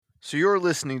So you're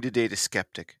listening to Data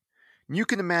Skeptic. And you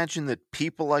can imagine that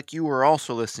people like you are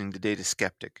also listening to Data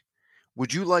Skeptic.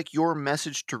 Would you like your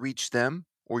message to reach them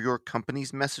or your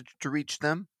company's message to reach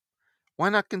them? Why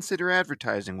not consider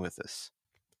advertising with us?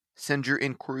 Send your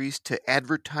inquiries to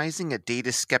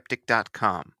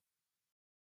advertising@dataskeptic.com.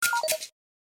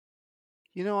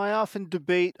 I often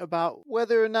debate about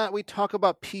whether or not we talk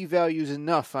about p-values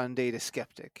enough on Data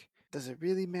Skeptic. Does it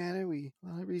really matter? A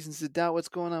lot of reasons to doubt what's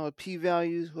going on with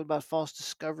p-values. What about false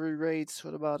discovery rates?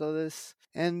 What about all this?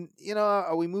 And,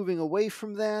 are we moving away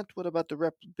from that? What about the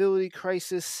replicability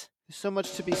crisis? There's so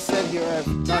much to be said here I've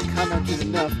not commented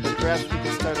enough, but perhaps we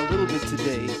can start a little bit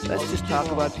today. Let's just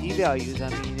talk about p-values. I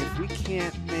mean, if we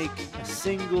can't make a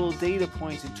single data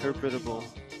point interpretable,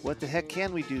 what the heck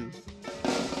can we do?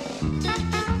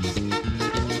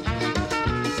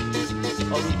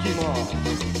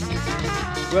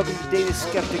 Welcome to Data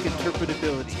Skeptic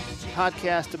Interpretability, a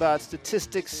podcast about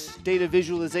statistics, data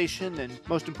visualization, and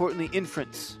most importantly,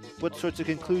 inference. What sorts of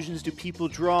conclusions do people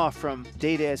draw from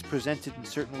data as presented in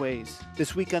certain ways?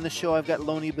 This week on the show, I've got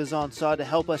Loni Besançon to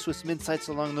help us with some insights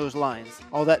along those lines.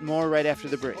 All that and more right after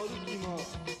the break.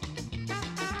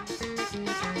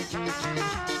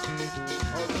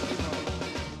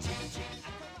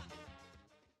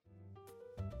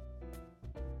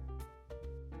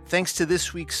 Thanks to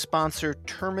this week's sponsor,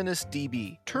 Terminus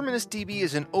DB. Terminus DB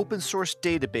is an open source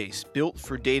database built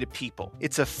for data people.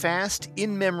 It's a fast,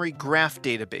 in-memory graph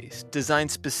database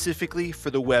designed specifically for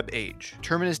the web age.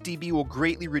 Terminus DB will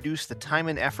greatly reduce the time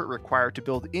and effort required to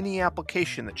build any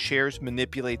application that shares,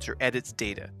 manipulates, or edits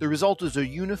data. The result is a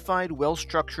unified,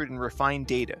 well-structured, and refined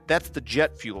data. That's the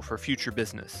jet fuel for future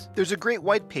business. There's a great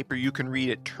white paper you can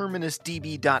read at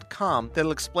terminusdb.com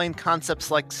that'll explain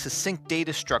concepts like succinct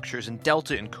data structures and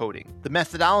delta encoding. The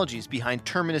methodologies behind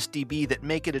Terminus DB that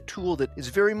make it a tool that is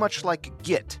very much like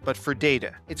Git, but for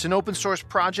data. It's an open source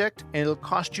project, and it'll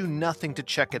cost you nothing to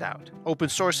check it out. Open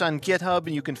source on GitHub,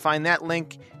 and you can find that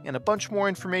link and a bunch more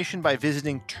information by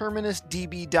visiting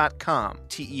terminusdb.com,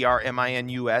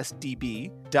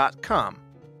 terminusdb.com.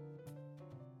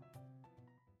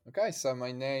 Okay, so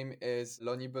my name is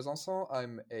Loni Besançon.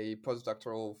 I'm a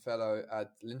postdoctoral fellow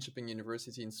at Linköping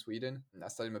University in Sweden. I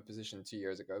started my position 2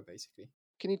 years ago, basically.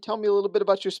 Can you tell me a little bit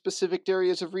about your specific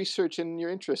areas of research and your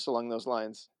interests along those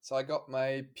lines? So I got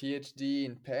my PhD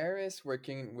in Paris,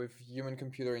 working with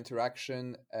human-computer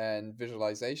interaction and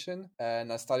visualization.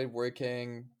 And I started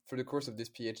working through the course of this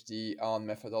PhD on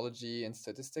methodology and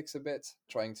statistics a bit,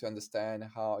 trying to understand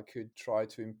how I could try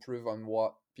to improve on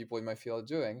what people in my field are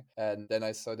doing. And then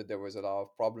I saw that there was a lot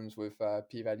of problems with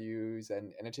p-values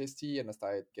and NHST, and I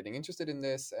started getting interested in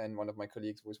this. And one of my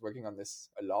colleagues was working on this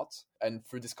a lot. And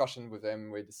through discussion with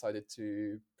them, we decided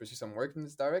to pursue some work in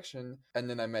this direction. And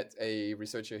then I met a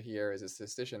researcher here as a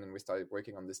statistician, and we started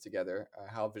working on this together,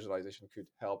 how visualization could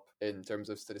help in terms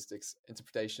of statistics,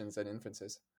 interpretations, and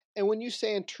inferences. And when you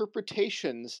say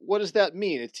interpretations, what does that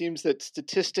mean? It seems that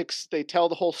statistics, they tell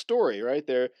the whole story, right?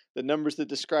 They're the numbers that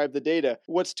describe the data.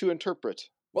 What's to interpret?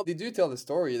 Well, they do tell the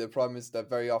story. The problem is that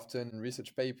very often in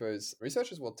research papers,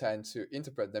 researchers will tend to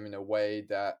interpret them in a way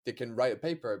that they can write a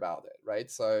paper about it, right?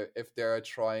 So if they're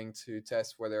trying to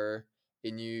test whether a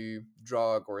new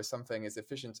drug or something is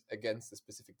efficient against a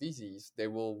specific disease, they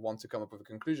will want to come up with a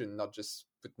conclusion, not just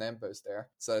put numbers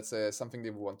there. So it's something they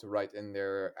will want to write in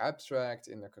their abstract,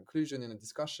 in their conclusion, in a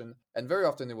discussion. And very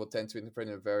often they will tend to interpret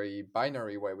in a very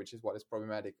binary way, which is what is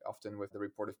problematic often with the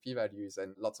report of p-values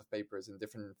and lots of papers in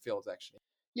different fields, actually.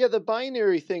 Yeah, the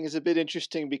binary thing is a bit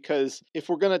interesting because if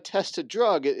we're going to test a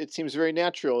drug, it seems very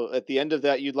natural. At the end of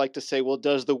that, you'd like to say, well,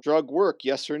 does the drug work?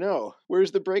 Yes or no? Where's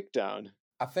the breakdown?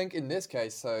 I think in this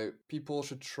case, so people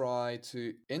should try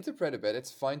to interpret a bit.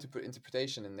 It's fine to put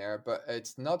interpretation in there, but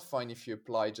it's not fine if you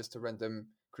apply just a random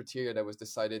criteria that was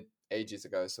decided ages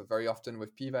ago. So very often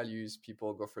with p-values,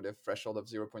 people go for the threshold of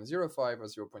 0.05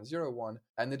 or 0.01,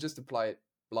 and they just apply it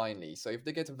blindly. So if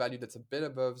they get a value that's a bit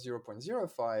above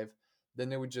 0.05, then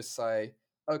they would just say,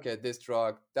 okay, this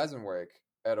drug doesn't work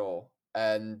at all.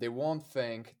 And they won't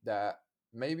think that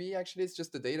maybe actually it's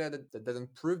just the data that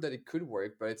doesn't prove that it could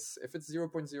work, but if it's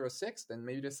 0.06, then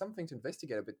maybe there's something to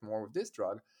investigate a bit more with this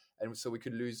drug. And so we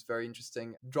could lose very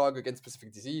interesting drug against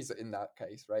specific disease in that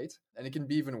case, right? And it can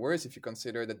be even worse if you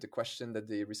consider that the question that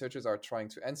the researchers are trying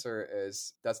to answer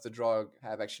is, does the drug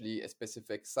have actually a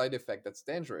specific side effect that's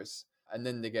dangerous? And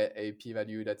then they get a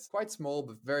p-value that's quite small,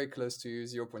 but very close to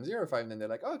 0.05. And then they're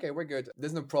like, oh, okay, we're good.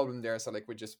 There's no problem there. So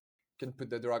we just can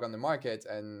put the drug on the market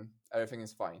and everything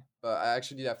is fine. But I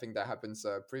think that happens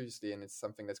previously, and it's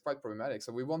something that's quite problematic.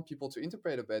 So we want people to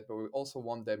interpret a bit, but we also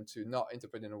want them to not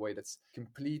interpret in a way that's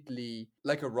completely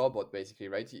like a robot, basically,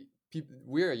 right?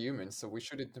 we're humans, so we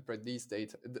should interpret these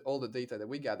data, all the data that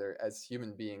we gather, as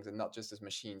human beings and not just as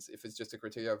machines. If it's just a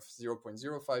criteria of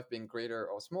 0.05 being greater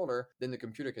or smaller, then the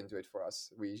computer can do it for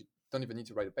us. We don't even need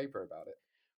to write a paper about it.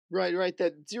 Right.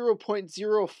 That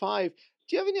 0.05.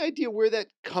 Do you have any idea where that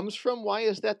comes from? Why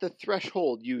is that the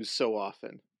threshold used so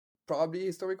often? Probably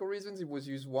historical reasons. It was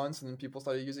used once and then people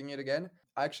started using it again.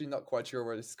 I'm actually not quite sure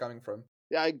where this is coming from.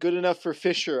 Yeah, good enough for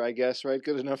Fisher, I guess, right?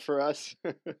 Good enough for us.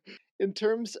 In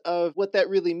terms of what that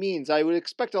really means, I would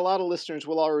expect a lot of listeners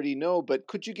will already know, but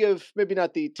could you give maybe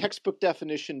not the textbook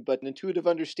definition, but an intuitive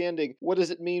understanding? What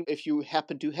does it mean if you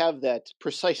happen to have that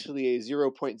precisely a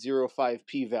 0.05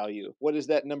 p-value? What does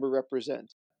that number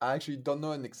represent? I actually don't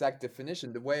know an exact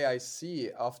definition. The way I see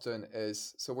it often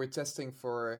is, so we're testing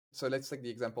for, so let's take the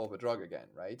example of a drug again,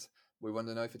 right? We want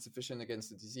to know if it's efficient against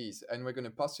the disease. And we're going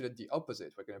to postulate the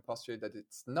opposite. We're going to postulate that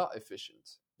it's not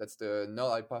efficient. That's the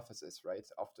null hypothesis, right?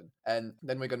 Often. And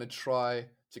then we're going to try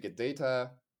to get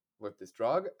data with this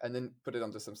drug and then put it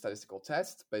onto some statistical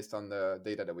test based on the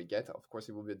data that we get. Of course,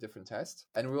 it will be a different test.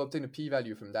 And we'll obtain a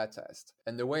p-value from that test.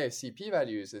 And the way I see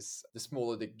p-values is the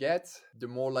smaller they get, the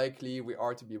more likely we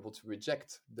are to be able to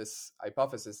reject this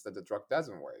hypothesis that the drug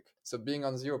doesn't work. So being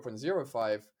on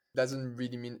 0.05 doesn't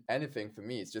really mean anything for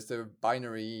me. It's just a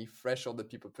binary threshold that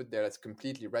people put there that's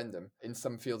completely random. In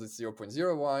some fields, it's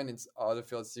 0.01. In other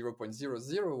fields,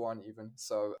 0.001 even.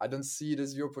 So I don't see the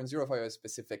 0.05 as a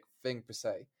specific thing per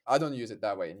se. I don't use it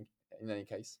that way in any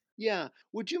case. Yeah.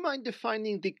 Would you mind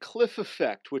defining the cliff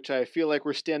effect, which I feel like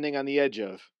we're standing on the edge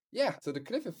of? Yeah, so the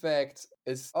cliff effect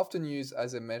is often used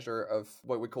as a measure of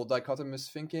what we call dichotomous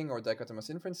thinking or dichotomous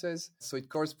inferences. So it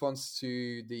corresponds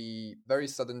to the very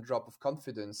sudden drop of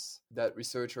confidence that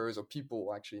researchers or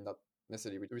people, actually not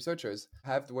necessarily researchers,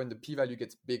 have when the p-value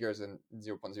gets bigger than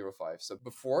 0.05. So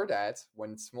before that,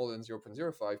 when it's smaller than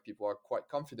 0.05, people are quite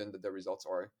confident that the results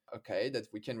are okay, that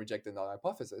we can reject the null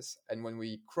hypothesis. And when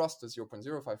we cross the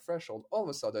 0.05 threshold, all of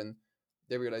a sudden,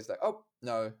 they realize that, oh,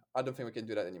 no, I don't think we can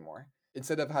do that anymore.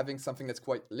 Instead of having something that's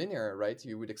quite linear, right,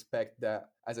 you would expect that,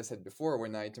 as I said before,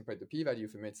 when I interpret the p-value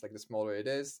from it, it's like the smaller it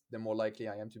is, the more likely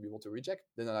I am to be able to reject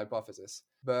the null hypothesis.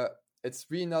 But it's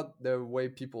really not the way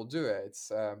people do it. It's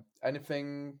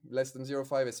anything less than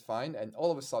 0.05 is fine, and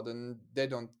all of a sudden, they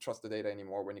don't trust the data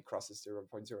anymore when it crosses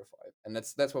 0.05. And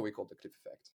that's what we call the cliff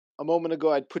effect. A moment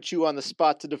ago, I'd put you on the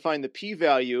spot to define the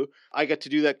p-value. I got to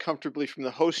do that comfortably from the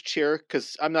host chair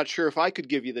because I'm not sure if I could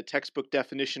give you the textbook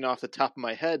definition off the top of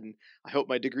my head, and I hope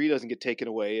my degree doesn't get taken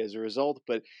away as a result.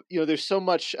 But, there's so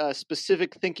much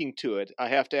specific thinking to it. I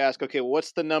have to ask, okay, well,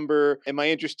 what's the number? Am I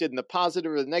interested in the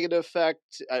positive or the negative effect?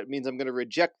 It means I'm going to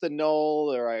reject the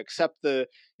null or I accept the,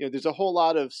 there's a whole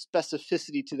lot of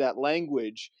specificity to that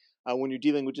language when you're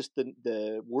dealing with just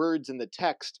the words and the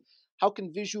text. How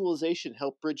can visualization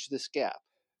help bridge this gap?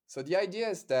 So the idea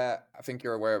is that, I think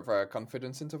you're aware of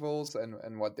confidence intervals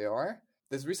and what they are.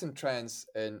 There's recent trends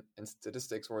in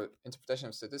statistics or interpretation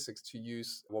of statistics to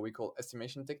use what we call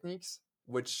estimation techniques,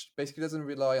 which basically doesn't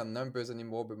rely on numbers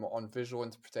anymore, but more on visual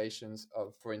interpretations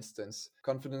of, for instance,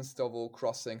 confidence interval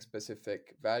crossing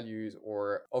specific values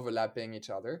or overlapping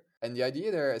each other. And the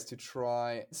idea there is to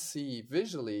try see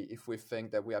visually if we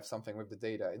think that we have something with the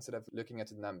data instead of looking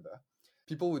at a number.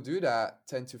 People who do that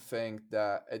tend to think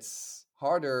that it's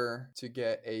harder to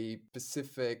get a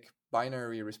specific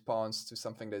binary response to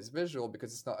something that is visual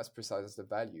because it's not as precise as the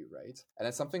value, right? And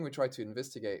that's something we try to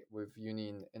investigate with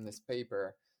Yunin in this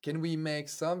paper. Can we make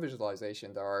some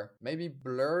visualization that are maybe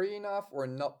blurry enough or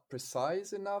not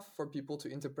precise enough for people to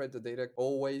interpret the data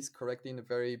always correctly in a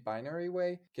very binary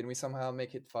way? Can we somehow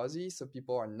make it fuzzy so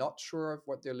people are not sure of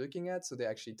what they're looking at, so they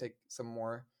actually take some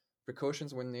more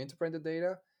precautions when they interpret the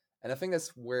data? And I think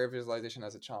that's where visualization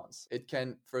has a chance. It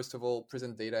can, first of all,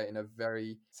 present data in a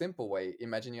very simple way.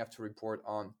 Imagine you have to report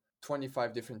on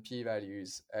 25 different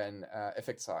p-values and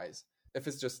effect size. If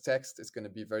it's just text, it's going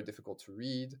to be very difficult to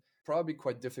read, probably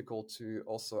quite difficult to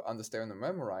also understand and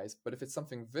memorize. But if it's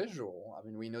something visual, I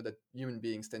mean, we know that human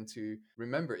beings tend to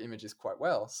remember images quite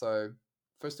well. So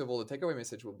first of all, the takeaway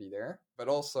message will be there, but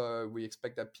also we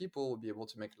expect that people will be able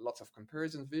to make lots of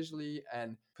comparisons visually,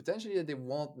 and potentially that they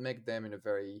won't make them in a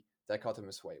very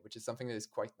dichotomous way, which is something that is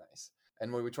quite nice.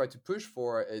 And what we try to push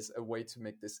for is a way to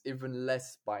make this even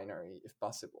less binary if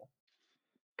possible.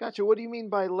 Gotcha. What do you mean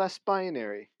by less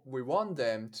binary? We want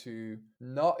them to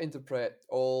not interpret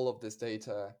all of this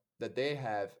data that they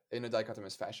have in a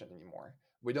dichotomous fashion anymore.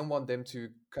 We don't want them to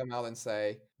come out and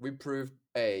say, we proved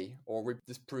A or we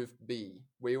disproved B.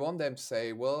 We want them to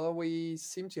say, well, we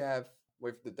seem to have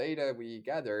with the data we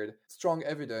gathered, strong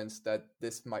evidence that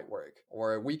this might work,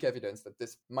 or weak evidence that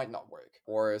this might not work,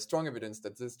 or strong evidence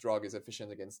that this drug is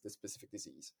efficient against this specific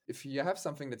disease. If you have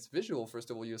something that's visual,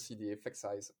 first of all, you'll see the effect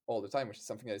size all the time, which is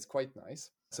something that is quite nice.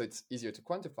 So it's easier to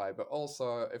quantify, but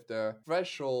also if the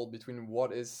threshold between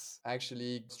what is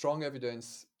actually strong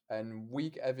evidence and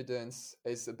weak evidence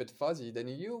is a bit fuzzy, then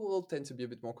you will tend to be a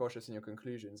bit more cautious in your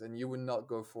conclusions, and you would not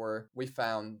go for, we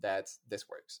found that this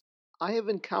works. I have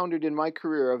encountered in my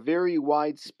career a very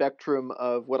wide spectrum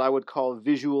of what I would call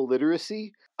visual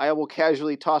literacy. I will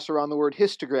casually toss around the word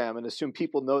histogram and assume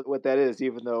people know what that is,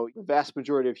 even though the vast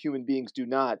majority of human beings do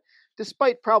not.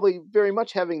 Despite probably very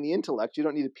much having the intellect, you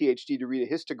don't need a PhD to read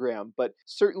a histogram, but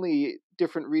certainly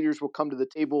different readers will come to the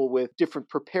table with different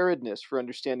preparedness for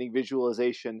understanding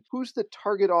visualization. Who's the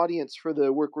target audience for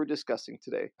the work we're discussing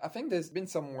today? I think there's been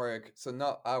some work, so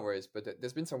not ours, but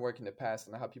there's been some work in the past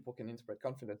on how people can interpret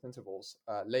confidence intervals,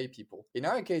 lay people. In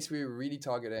our case, we were really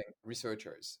targeting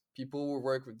researchers, people who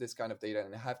work with this kind of data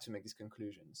and have to make these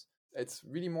conclusions. It's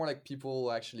really more like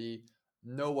people actually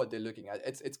know what they're looking at.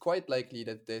 It's quite likely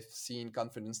that they've seen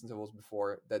confidence intervals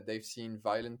before, that they've seen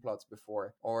violin plots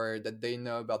before, or that they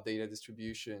know about data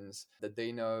distributions, that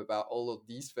they know about all of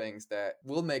these things that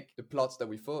will make the plots that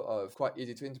we thought of quite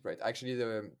easy to interpret. Actually,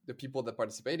 the people that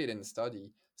participated in the study,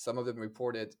 some of them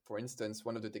reported, for instance,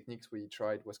 one of the techniques we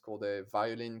tried was called a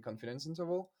violin confidence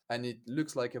interval, and it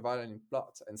looks like a violin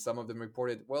plot. And some of them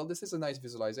reported, well, this is a nice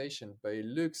visualization, but it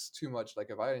looks too much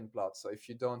like a violin plot. So if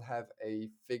you don't have a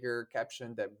figure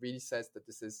caption that really says that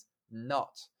this is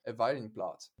not a violin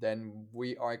plot, then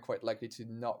we are quite likely to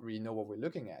not really know what we're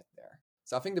looking at there.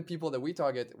 So I think the people that we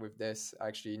target with this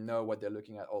actually know what they're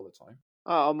looking at all the time.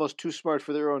 Almost too smart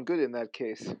for their own good in that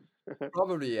case.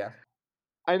 Probably, yeah.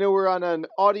 I know we're on an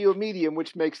audio medium,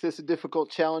 which makes this a difficult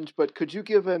challenge, but could you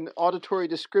give an auditory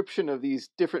description of these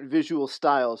different visual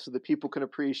styles so that people can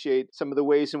appreciate some of the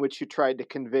ways in which you tried to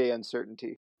convey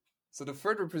uncertainty? So the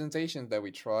third representation that we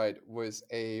tried was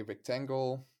a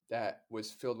rectangle that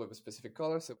was filled with a specific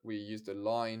color. So we used a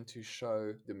line to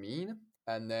show the mean.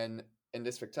 And then in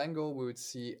this rectangle, we would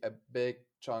see a big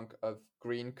chunk of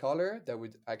green color that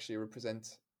would actually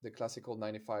represent the classical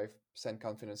 95%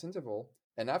 confidence interval.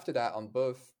 And after that, on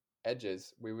both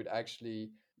edges, we would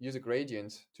actually use a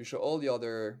gradient to show all the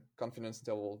other confidence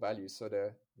interval values. So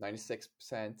the 96%,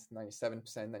 97%,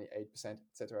 98%,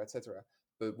 etc., etc.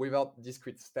 But without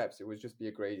discrete steps, it would just be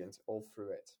a gradient all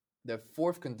through it. The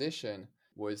fourth condition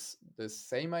was the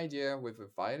same idea with a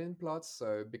violin plot.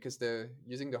 So because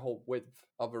using the whole width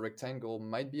of a rectangle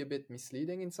might be a bit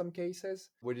misleading in some cases,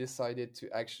 we decided to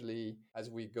actually, as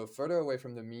we go further away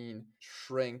from the mean,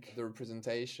 shrink the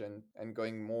representation and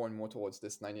going more and more towards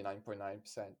this 99.9%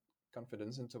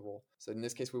 confidence interval. So in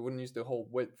this case, we wouldn't use the whole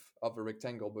width of a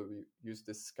rectangle, but we use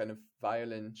this kind of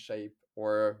violin shape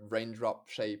or raindrop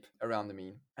shape around the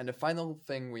mean. And the final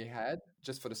thing we had,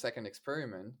 just for the second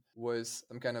experiment, was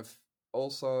some kind of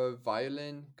also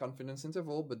violin confidence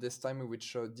interval, but this time we would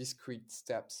show discrete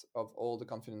steps of all the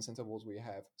confidence intervals we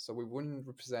have. So we wouldn't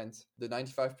represent the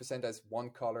 95% as one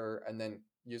color and then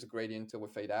use a gradient till we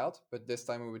fade out, but this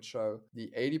time we would show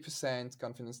the 80%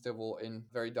 confidence interval in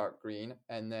very dark green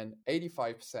and then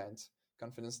 85%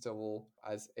 confidence interval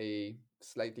as a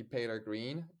slightly paler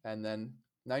green, and then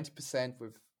 90%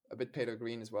 with a bit paler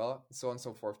green as well, so on and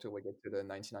so forth till we get to the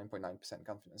 99.9%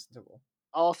 confidence interval.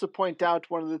 I'll also point out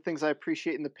one of the things I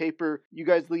appreciate in the paper, you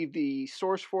guys leave the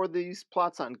source for these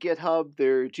plots on GitHub.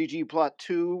 They're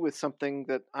ggplot2 with something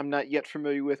that I'm not yet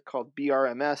familiar with called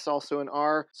BRMS, also in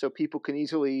R, so people can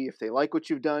easily, if they like what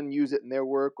you've done, use it in their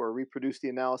work or reproduce the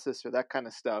analysis or that kind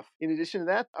of stuff. In addition to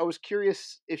that, I was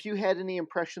curious if you had any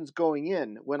impressions going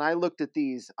in. When I looked at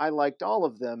these, I liked all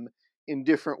of them in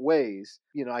different ways.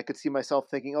 You know, I could see myself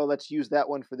thinking, oh, let's use that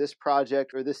one for this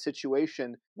project or this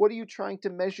situation. What are you trying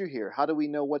to measure here? How do we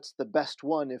know what's the best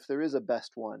one if there is a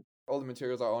best one? All the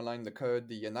materials are online, the code,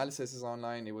 the analysis is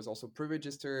online. It was also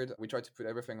pre-registered. We try to put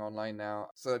everything online now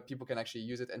so that people can actually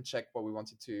use it and check what we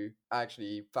wanted to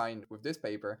actually find with this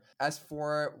paper. As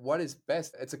for what is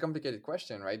best, it's a complicated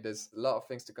question, right? There's a lot of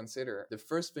things to consider. The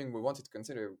first thing we wanted to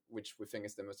consider, which we think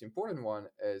is the most important one,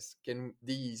 is can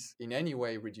these in any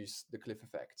way reduce the cliff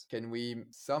effect? Can we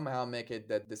somehow make it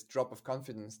that this drop of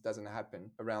confidence doesn't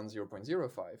happen around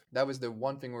 0.05? That was the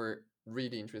one thing we're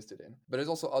really interested in. But there's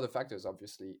also other factors,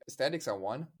 obviously. Aesthetics are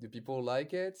one. Do people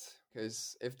like it?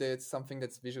 Because if there's something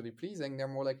that's visually pleasing, they're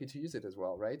more likely to use it as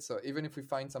well, right? So even if we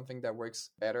find something that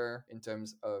works better in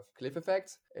terms of cliff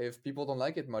effect, if people don't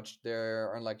like it much,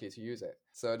 they're unlikely to use it.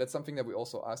 So that's something that we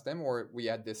also asked them, or we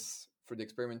had this For the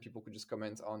experiment, people could just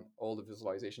comment on all the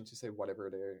visualization to say whatever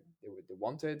they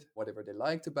wanted, whatever they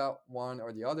liked about one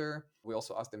or the other. We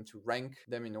also asked them to rank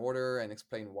them in order and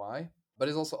explain why. But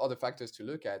there's also other factors to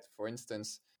look at. For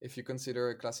instance, if you consider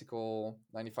a classical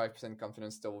 95%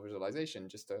 confidence interval visualization,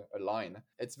 just a line,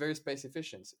 it's very space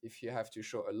efficient. If you have to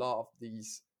show a lot of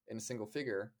these in a single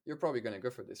figure, you're probably going to go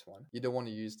for this one. You don't want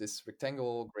to use this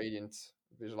rectangle gradient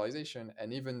visualization,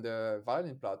 and even the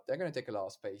violin plot, they're going to take a lot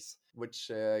of space,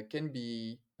 which can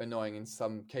be annoying in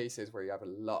some cases where you have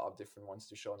a lot of different ones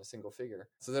to show in a single figure.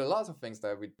 So there are lots of things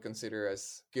that we consider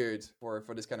as good for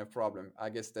this kind of problem. I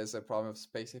guess there's a problem of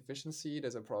space efficiency,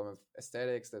 there's a problem of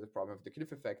aesthetics, there's a problem of the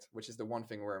cliff effect, which is the one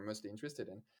thing we're mostly interested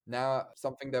in. Now,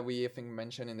 something that we, I think,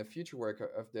 mention in the future work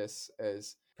of this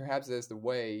is perhaps there's the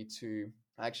way to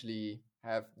actually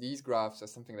have these graphs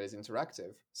as something that is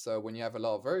interactive. So when you have a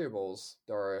lot of variables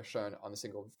that are shown on a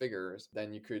single figures,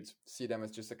 then you could see them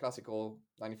as just a classical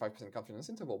 95% confidence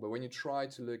interval. But when you try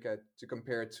to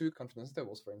compare two confidence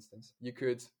intervals, for instance, you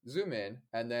could zoom in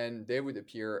and then they would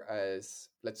appear as,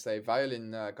 let's say,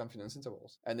 violin confidence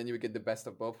intervals. And then you would get the best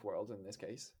of both worlds in this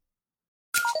case.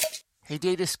 Hey,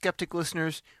 Data Skeptic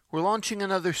listeners, we're launching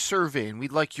another survey and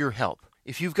we'd like your help.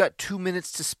 If you've got 2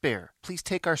 minutes to spare, please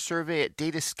take our survey at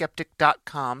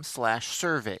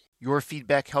dataskeptic.com/survey. Your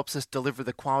feedback helps us deliver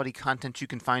the quality content you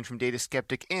can find from Data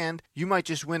Skeptic, and you might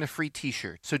just win a free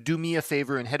t-shirt. So do me a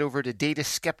favor and head over to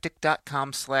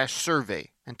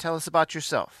dataskeptic.com/survey and tell us about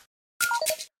yourself.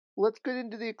 Let's get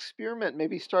into the experiment,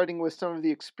 maybe starting with some of the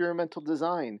experimental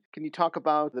design. Can you talk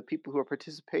about the people who have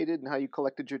participated and how you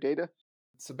collected your data?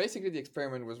 So basically, the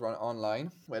experiment was run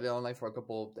online. We had it online for a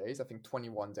couple of days, I think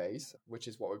 21 days, which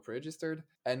is what we pre-registered.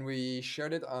 And we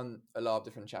shared it on a lot of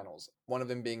different channels. One of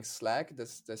them being Slack,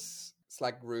 this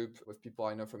Slack group with people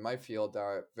I know from my field that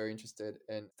are very interested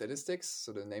in statistics.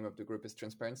 So the name of the group is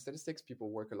Transparent Statistics.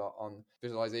 People work a lot on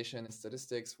visualization and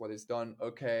statistics, what is done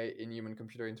okay in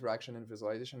human-computer interaction and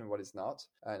visualization and what is not,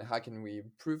 and how can we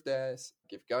improve this,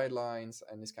 give guidelines,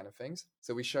 and these kind of things.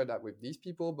 So we shared that with these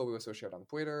people, but we also shared on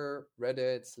Twitter,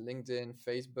 Reddit, LinkedIn,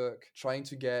 Facebook, trying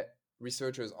to get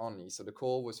researchers only. So the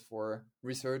call was for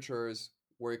researchers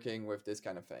working with this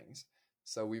kind of things.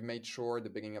 So we made sure at the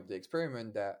beginning of the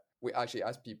experiment that we actually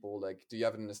asked people, like, do you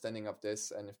have an understanding of this?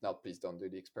 And if not, please don't do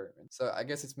the experiment. So I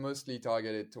guess it's mostly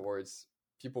targeted towards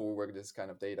people who work with this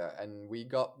kind of data. And we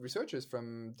got researchers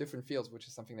from different fields, which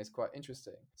is something that's quite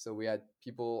interesting. So we had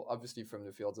people obviously from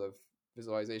the fields of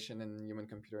visualization and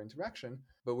human-computer interaction,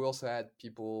 but we also had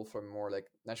people from more like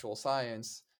natural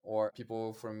science or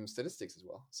people from statistics as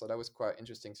well. So that was quite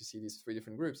interesting to see these three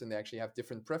different groups, and they actually have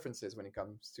different preferences when it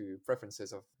comes to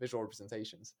preferences of visual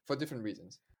representations for different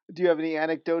reasons. Do you have any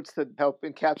anecdotes that help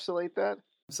encapsulate that?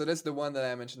 So that's the one that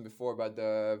I mentioned before about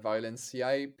the violin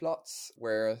CI plots,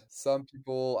 where some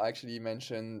people actually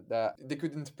mentioned that they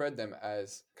could interpret them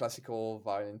as classical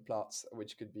violin plots,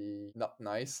 which could be not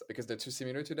nice because they're too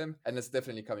similar to them. And that's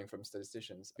definitely coming from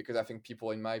statisticians, because I think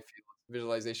people in my field,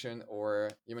 visualization or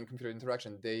human-computer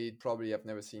interaction, they probably have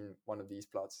never seen one of these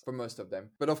plots for most of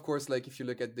them. But of course, like if you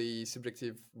look at the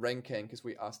subjective ranking, because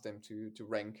we asked them to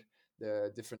rank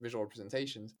the different visual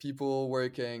representations, people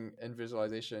working in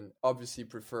visualization obviously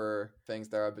prefer things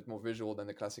that are a bit more visual than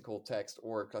the classical text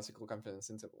or classical confidence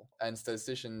interval. And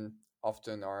statisticians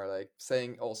often are like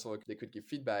saying also they could give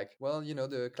feedback. Well,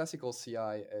 the classical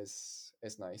CI is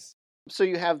nice. So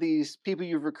you have these people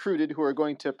you've recruited who are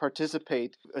going to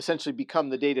participate, essentially become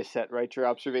the data set, right? Your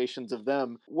observations of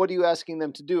them. What are you asking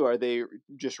them to do? Are they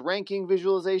just ranking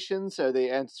visualizations? Are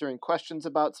they answering questions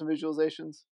about some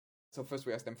visualizations? So first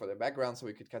we asked them for their background so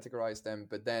we could categorize them,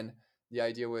 but then the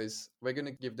idea was we're going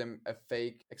to give them a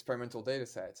fake experimental data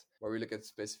set where we look at a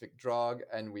specific drug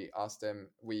and we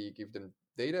give them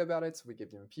data about it. So we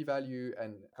give them p-value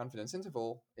and confidence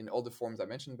interval in all the forms I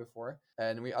mentioned before.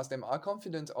 And we ask them, how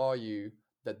confident are you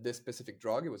that this specific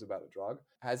drug, it was about a drug,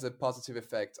 has a positive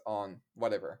effect on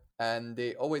whatever. And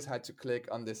they always had to click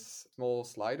on this small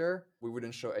slider. We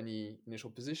wouldn't show any initial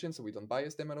position, so we don't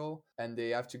bias them at all. And they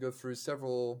have to go through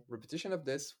several repetition of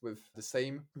this with the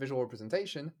same visual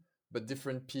representation, but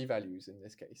different p-values in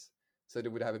this case. So they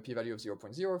would have a p-value of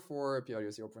 0.04, a p-value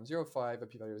of 0.05, a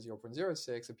p-value of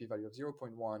 0.06, a p-value of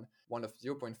 0.1, one of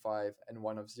 0.5, and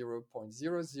one of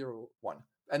 0.001.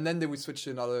 And then they would switch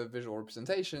to another visual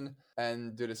representation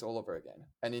and do this all over again.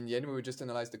 And in the end, we would just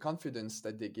analyze the confidence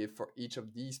that they give for each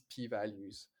of these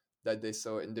p-values that they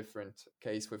saw in different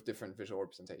case with different visual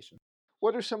representation.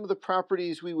 What are some of the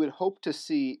properties we would hope to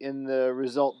see in the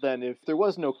result then if there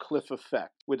was no cliff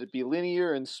effect? Would it be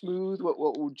linear and smooth?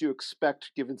 What would you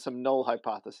expect given some null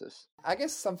hypothesis? I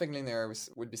guess something linear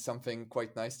would be something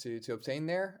quite nice to obtain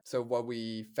there. So what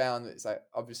we found is that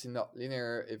obviously not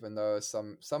linear, even though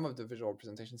some of the visual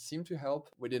representations seem to help.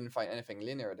 We didn't find anything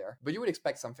linear there. But you would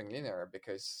expect something linear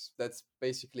because that's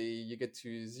basically you get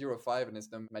to 0.5 and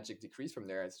it's no magic decrease from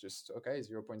there. It's just, okay,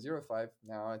 0.05.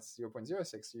 Now it's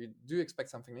 0.06. You do expect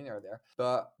something linear there.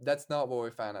 But that's not what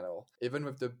we found at all. Even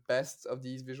with the best of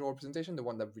these visual representation, the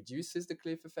one that reduces the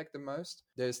cliff effect the most,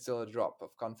 there's still a drop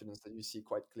of confidence that you see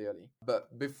quite clearly.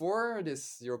 But before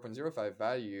this 0.05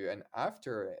 value and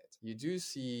after it, you do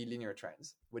see linear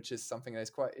trends, which is something that is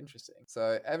quite interesting.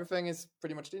 So everything is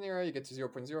pretty much linear. You get to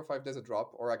 0.05, there's a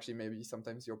drop, or actually maybe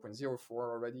sometimes 0.04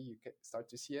 already, you can start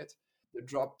to see it. The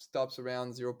drop stops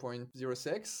around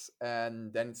 0.06,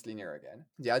 and then it's linear again.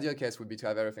 The ideal case would be to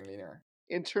have everything linear.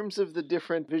 In terms of the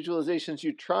different visualizations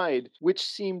you tried, which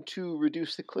seemed to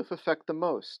reduce the cliff effect the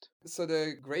most? So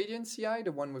the gradient CI,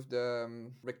 the one with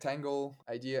the rectangle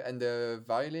idea, and the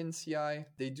violin CI,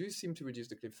 they do seem to reduce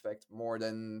the cliff effect more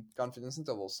than confidence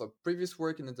intervals. So previous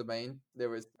work in the domain, there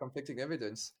was conflicting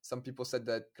evidence. Some people said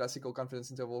that classical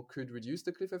confidence interval could reduce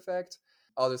the cliff effect.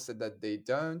 Others said that they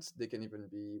don't. They can even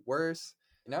be worse.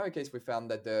 In our case, we found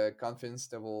that the confidence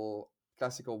interval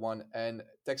classical one and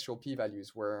textual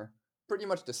p-values were pretty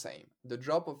much the same. The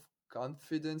drop of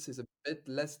confidence is a bit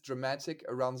less dramatic,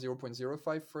 around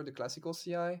 0.05 for the classical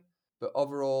CI, but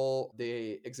overall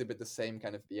they exhibit the same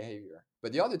kind of behavior.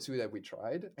 But the other two that we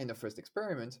tried in the first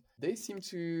experiment, they seem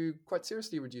to quite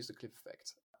seriously reduce the cliff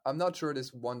effect. I'm not sure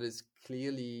this one is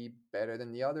clearly better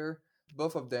than the other.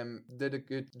 Both of them did a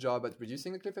good job at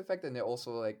reducing the cliff effect, and they're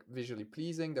also like visually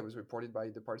pleasing. That was reported by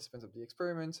the participants of the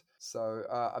experiment. So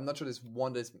I'm not sure there's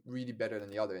one that's really better than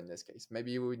the other in this case.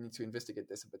 Maybe we need to investigate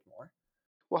this a bit more.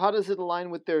 Well, how does it align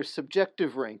with their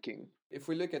subjective ranking? If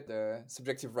we look at the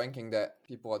subjective ranking that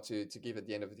people ought to give at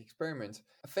the end of the experiment,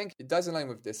 I think it does align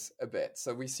with this a bit.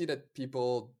 So we see that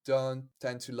people don't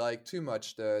tend to like too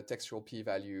much the textual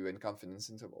p-value and confidence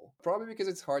interval. Probably because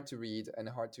it's hard to read and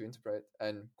hard to interpret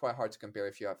and quite hard to compare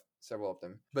if you have several of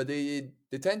them. But they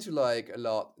tend to like a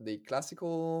lot the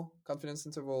classical confidence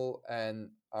interval and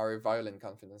our violin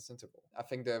confidence interval. I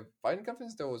think the violin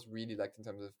confidence interval was really liked in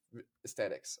terms of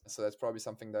aesthetics. So that's probably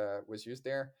something that was used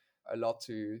there a lot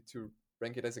to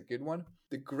rank it as a good one.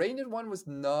 The gradient one was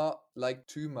not like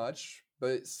too much,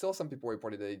 but still some people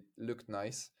reported that it looked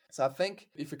nice. So I think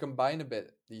if we combine a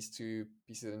bit these two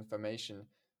pieces of information,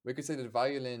 we could say that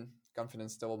violin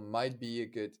confidence interval might be a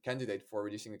good candidate for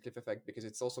reducing the cliff effect because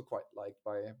it's also quite liked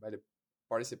by the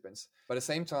participants. But at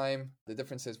the same time, the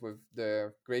differences with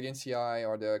the gradient CI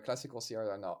or the classical CI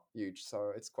are not huge,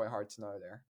 so it's quite hard to know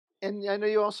there. And I know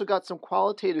you also got some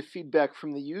qualitative feedback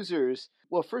from the users.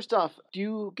 Well, first off, do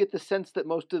you get the sense that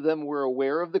most of them were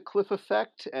aware of the cliff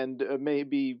effect and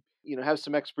maybe have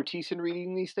some expertise in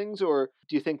reading these things, or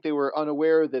do you think they were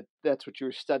unaware that that's what you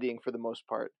were studying for the most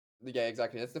part? Yeah,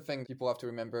 exactly. That's the thing people have to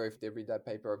remember if they read that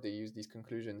paper or if they use these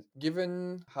conclusions.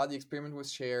 Given how the experiment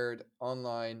was shared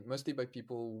online, mostly by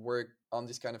people who work on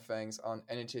these kind of things, on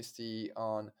NHST,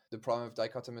 on the problem of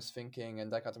dichotomous thinking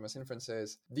and dichotomous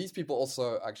inferences, these people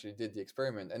also actually did the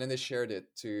experiment and then they shared it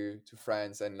to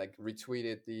friends and like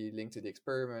retweeted the link to the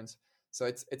experiment. So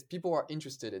it's people are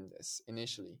interested in this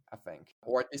initially, I think,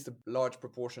 or at least a large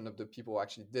proportion of the people who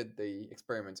actually did the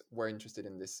experiment were interested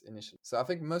in this initially. So I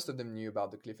think most of them knew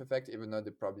about the cliff effect, even though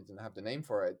they probably didn't have the name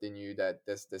for it. They knew that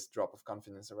there's this drop of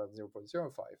confidence around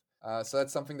 0.05. So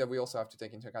that's something that we also have to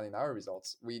take into account in our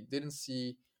results. We didn't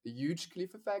see huge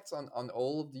cliff effects on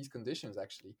all of these conditions,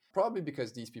 actually, probably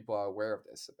because these people are aware of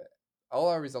this a bit. All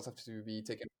our results have to be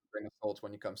taken with a grain of salt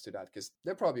when it comes to that, because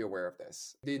they're probably aware of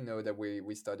this. They know that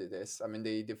we studied this. I mean,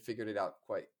 they figured it out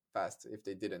quite fast if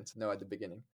they didn't know at the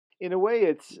beginning. In a way,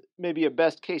 it's maybe a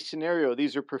best case scenario.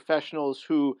 These are professionals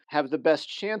who have the best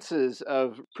chances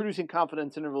of producing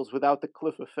confidence intervals without the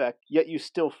cliff effect, yet you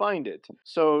still find it.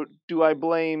 So do I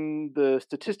blame the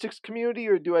statistics community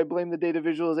or do I blame the data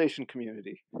visualization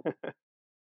community?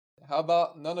 How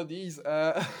about none of these?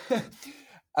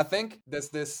 I think there's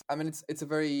this, I mean, it's a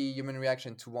very human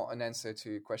reaction to want an answer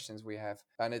to questions we have.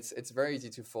 And it's very easy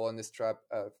to fall in this trap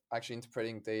of actually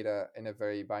interpreting data in a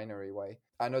very binary way.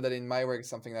 I know that in my work, it's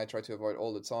something that I try to avoid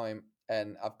all the time.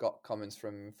 And I've got comments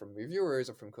from reviewers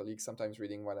or from colleagues sometimes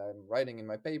reading what I'm writing in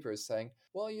my papers saying,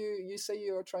 well, you say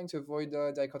you're trying to avoid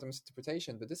dichotomous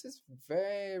interpretation, but this is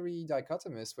very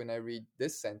dichotomous when I read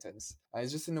this sentence. And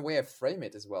it's just in the way I frame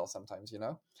it as well sometimes,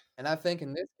 And I think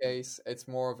in this case, it's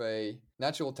more of a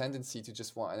natural tendency to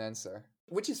just want an answer.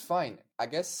 which is fine. I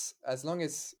guess as long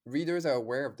as readers are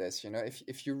aware of this,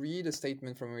 if you read a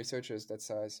statement from researchers that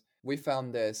says, we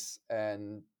found this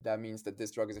and that means that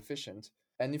this drug is efficient.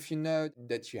 And if you know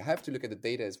that you have to look at the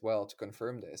data as well to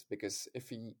confirm this, because if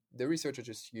the researcher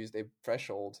just used a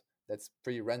threshold that's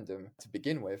pretty random to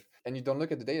begin with, and you don't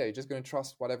look at the data, you're just going to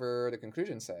trust whatever the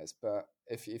conclusion says. But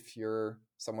if you're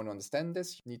someone who understands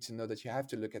this, you need to know that you have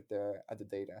to look at the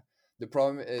data. The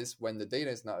problem is when the data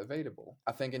is not available.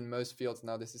 I think in most fields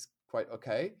now this is quite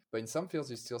okay, but in some fields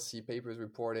you still see papers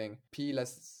reporting p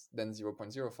less than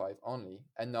 0.05 only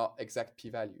and not exact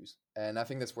p-values. And I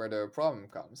think that's where the problem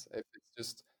comes. If it's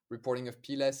just reporting of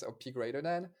p less or p greater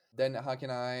than, then how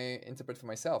can I interpret for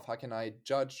myself? How can I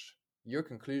judge your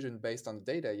conclusion based on the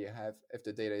data you have if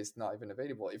the data is not even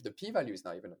available, if the p-value is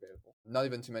not even available? Not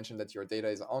even to mention that your data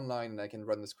is online and I can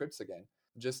run the scripts again.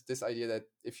 Just this idea that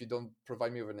if you don't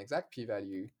provide me with an exact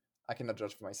p-value, I cannot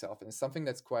judge for myself. And it's something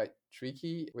that's quite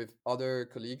tricky. With other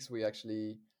colleagues, we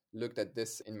actually looked at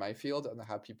this in my field on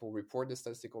how people report the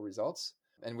statistical results.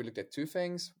 And we looked at two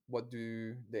things. What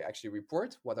do they actually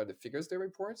report? What are the figures they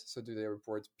report? So do they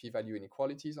report p-value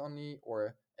inequalities only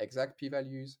or exact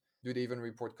p-values? Do they even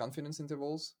report confidence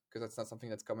intervals? Because that's not something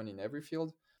that's common in every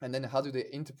field. And then how do they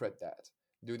interpret that?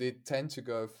 Do they tend to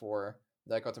go for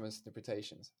dichotomous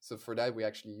interpretations? So for that, we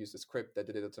actually used a script that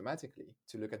did it automatically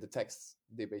to look at the texts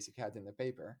they basically had in the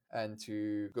paper and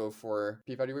to go for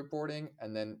p-value reporting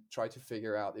and then try to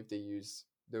figure out if they use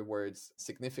the words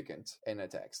significant in a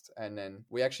text. And then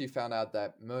we actually found out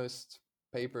that most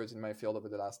papers in my field over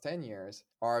the last 10 years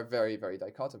are very, very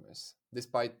dichotomous,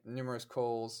 despite numerous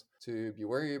calls to be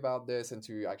worried about this and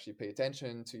to actually pay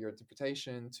attention to your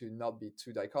interpretation, to not be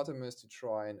too dichotomous, to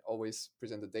try and always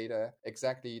present the data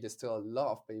exactly. There's still a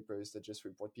lot of papers that just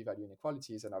report p-value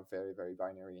inequalities and are very, very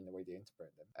binary in the way they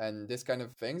interpret them. And this kind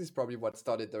of things is probably what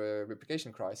started the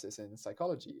replication crisis in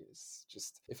psychology. Is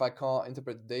just, if I can't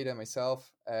interpret the data myself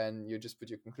and you just put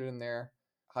your conclusion there,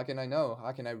 how can I know?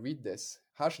 How can I read this?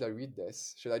 How should I read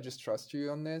this? Should I just trust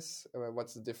you on this?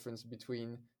 What's the difference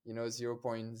between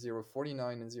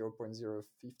 0.049 and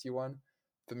 0.051?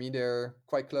 For me, they're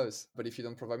quite close. But if you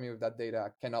don't provide me with that data, I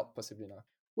cannot possibly know.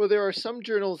 Well, there are some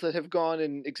journals that have gone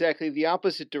in exactly the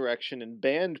opposite direction and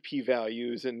banned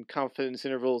p-values and confidence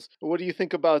intervals. What do you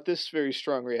think about this very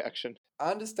strong reaction? I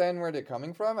understand where they're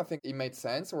coming from. I think it made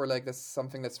sense, or like that's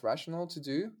something that's rational to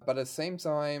do. But at the same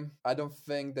time, I don't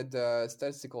think that the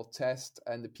statistical test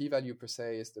and the p-value per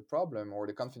se is the problem, or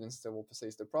the confidence interval per se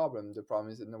is the problem. The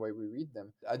problem is in the way we read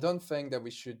them. I don't think that we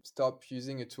should stop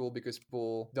using a tool because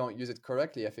people don't use it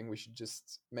correctly. I think we should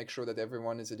just make sure that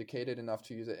everyone is educated enough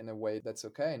to use it in a way that's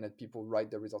okay and that people write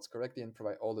the results correctly and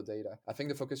provide all the data. I think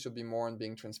the focus should be more on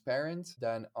being transparent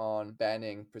than on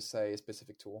banning per se a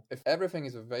specific tool. If everything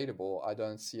is available, I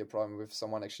don't see a problem with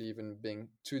someone actually even being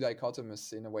too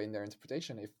dichotomous in a way in their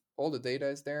interpretation. If all the data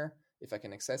is there, if I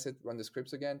can access it, run the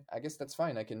scripts again, I guess that's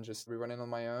fine. I can just rerun it on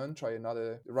my own,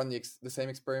 run the same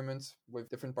experiment with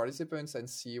different participants and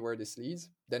see where this leads.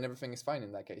 Then everything is fine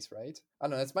in that case, right? I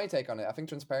don't know, that's my take on it. I think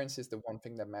transparency is the one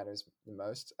thing that matters the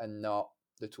most and not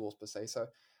the tools per se. So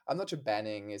I'm not sure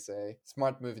banning is a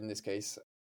smart move in this case.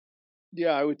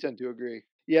 Yeah, I would tend to agree.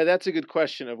 Yeah, that's a good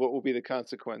question of what will be the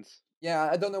consequence. Yeah,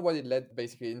 I don't know what it led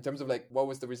basically in terms of like what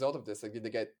was the result of this. Like, did they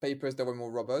get papers that were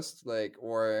more robust, like,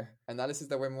 or analysis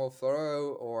that were more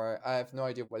thorough, or I have no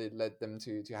idea what it led them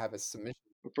to have a submission.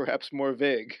 Or perhaps more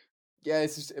vague. Yeah,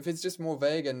 if it's just more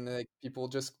vague and like people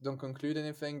just don't conclude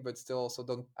anything, but still also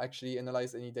don't actually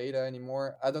analyze any data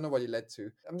anymore, I don't know what it led to.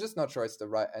 I'm just not sure it's the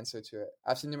right answer to it.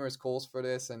 I've seen numerous calls for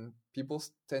this, and people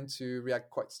tend to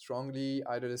react quite strongly.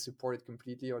 Either they support it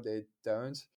completely or they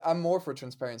don't. I'm more for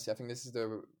transparency. I think this is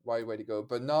the right way to go,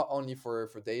 but not only for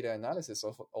data analysis,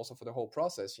 also for the whole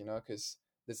process, because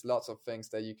there's lots of things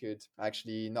that you could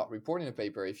actually not report in a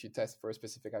paper if you test for a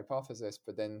specific hypothesis,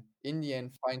 but then in the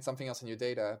end find something else in your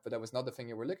data, but that was not the thing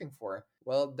you were looking for.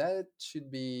 Well, that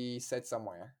should be said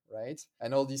somewhere, right?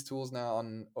 And all these tools now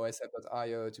on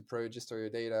osf.io to pre-register your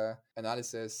data,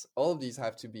 analysis, all of these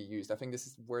have to be used. I think this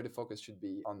is where the focus should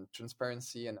be, on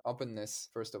transparency and openness,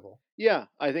 first of all. Yeah,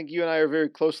 I think you and I are very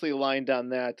closely aligned on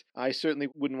that. I certainly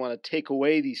wouldn't want to take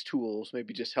away these tools,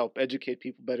 maybe just help educate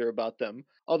people better about them.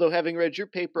 Although having read your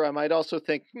paper, I might also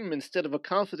think, instead of a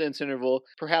confidence interval,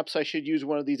 perhaps I should use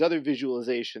one of these other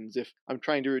visualizations. If I'm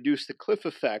trying to reduce the cliff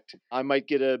effect, I might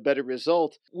get a better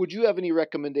result. Would you have any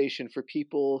recommendation for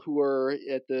people who are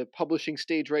at the publishing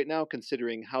stage right now,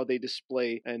 considering how they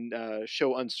display and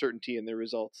show uncertainty in their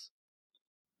results?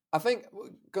 I think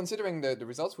considering the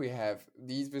results we have,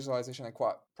 these visualizations are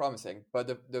quite promising. But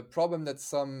the problem that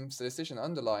some statisticians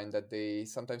underline that they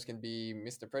sometimes can be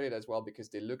misinterpreted as well because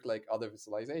they look like other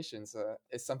visualizations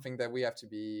is something that we have to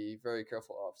be very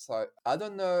careful of. So I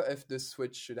don't know if the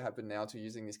switch should happen now to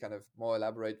using these kind of more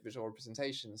elaborate visual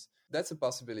representations. That's a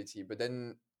possibility. But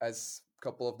then, as a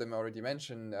couple of them already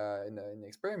mentioned in the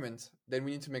experiment, then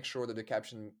we need to make sure that the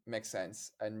caption makes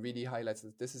sense and really highlights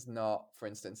that this is not, for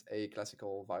instance, a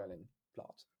classical violin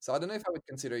plot. So I don't know if I would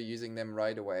consider using them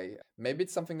right away. Maybe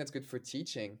it's something that's good for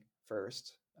teaching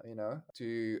first,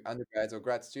 to undergrads or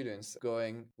grad students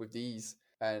going with these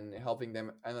and helping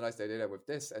them analyze their data with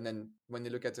this. And then when they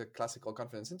look at the classical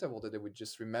confidence interval, that they would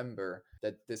just remember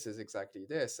that this is exactly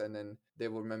this. And then they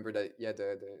will remember that,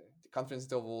 the confidence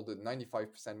interval, the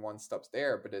 95% one stops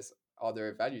there, but there's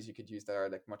other values you could use that are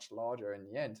like much larger in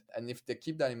the end. And if they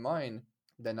keep that in mind,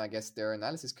 then I guess their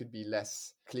analysis could be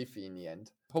less cliffy in the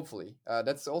end. Hopefully.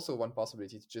 That's also one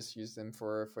possibility, to just use them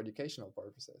for educational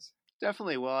purposes.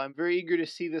 Definitely. Well, I'm very eager to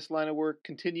see this line of work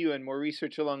continue and more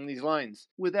research along these lines.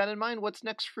 With that in mind, what's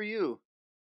next for you?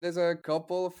 There's a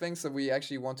couple of things that we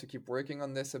actually want to keep working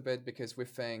on this a bit, because we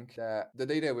think that the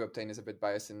data we obtain is a bit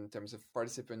biased in terms of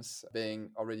participants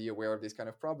being already aware of these kind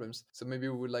of problems. So maybe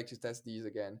we would like to test these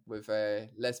again with a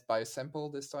less biased sample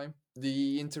this time.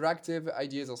 The interactive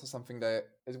idea is also something that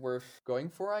is worth going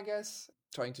for, I guess.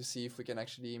 Trying to see if we can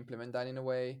actually implement that in a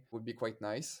way would be quite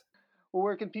nice. Well,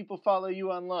 where can people follow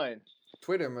you online?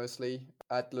 Twitter mostly,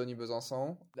 at Loni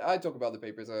Besançon. I talk about the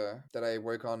papers that I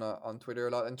work on Twitter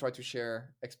a lot and try to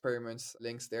share experiments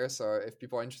links there. So if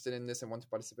people are interested in this and want to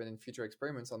participate in future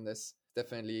experiments on this,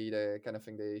 definitely the kind of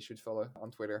thing they should follow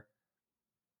on Twitter.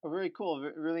 Oh, very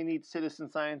cool. Really neat citizen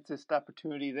scientist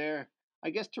opportunity there. I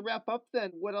guess to wrap up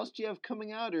then, what else do you have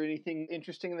coming out, or anything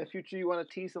interesting in the future you want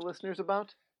to tease the listeners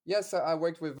about? Yes, I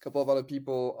worked with a couple of other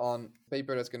people on a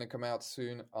paper that's going to come out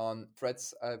soon on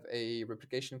threats of a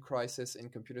replication crisis in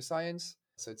computer science.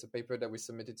 So it's a paper that we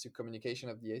submitted to Communication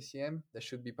of the ACM that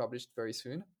should be published very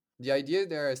soon. The idea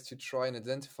there is to try and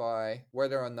identify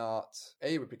whether or not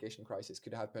a replication crisis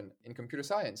could happen in computer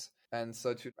science. And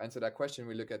so to answer that question,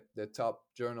 we look at the top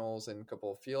journals in a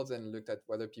couple of fields and looked at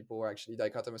whether people were actually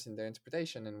dichotomous in their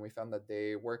interpretation. And we found that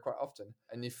they were quite often.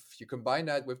 And if you combine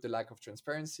that with the lack of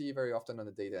transparency very often on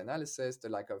the data analysis, the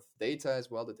lack of data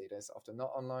as well, the data is often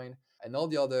not online, and all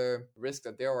the other risks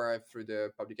that there are through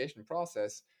the publication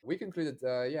process, we concluded,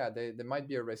 there might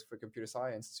be a risk for computer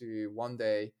science to one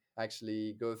day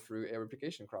actually go through a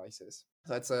replication crisis.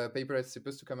 So that's a paper that's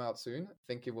supposed to come out soon. I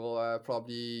think it will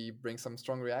probably bring some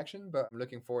strong reaction, but I'm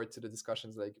looking forward to the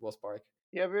discussions that it will spark.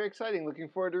 Yeah, very exciting. Looking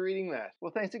forward to reading that.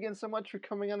 Well, thanks again so much for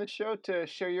coming on the show to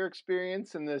share your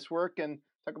experience in this work and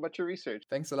talk about your research.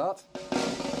 Thanks a lot.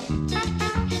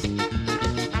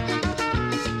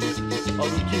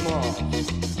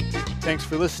 Thanks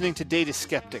for listening to Data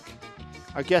Skeptic.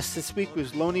 Our guest this week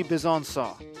was Loni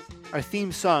Besançon. Our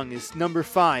theme song is Number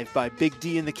 5 by Big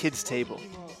D and the Kids Table.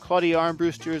 Claudia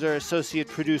Armbruster is our associate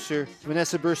producer.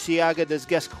 Vanessa Burciaga does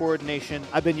guest coordination.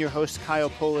 I've been your host, Kyle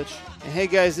Polich. And hey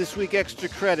guys, this week extra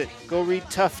credit. Go read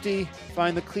Tufte,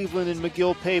 find the Cleveland and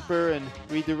McGill paper, and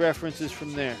read the references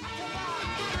from there.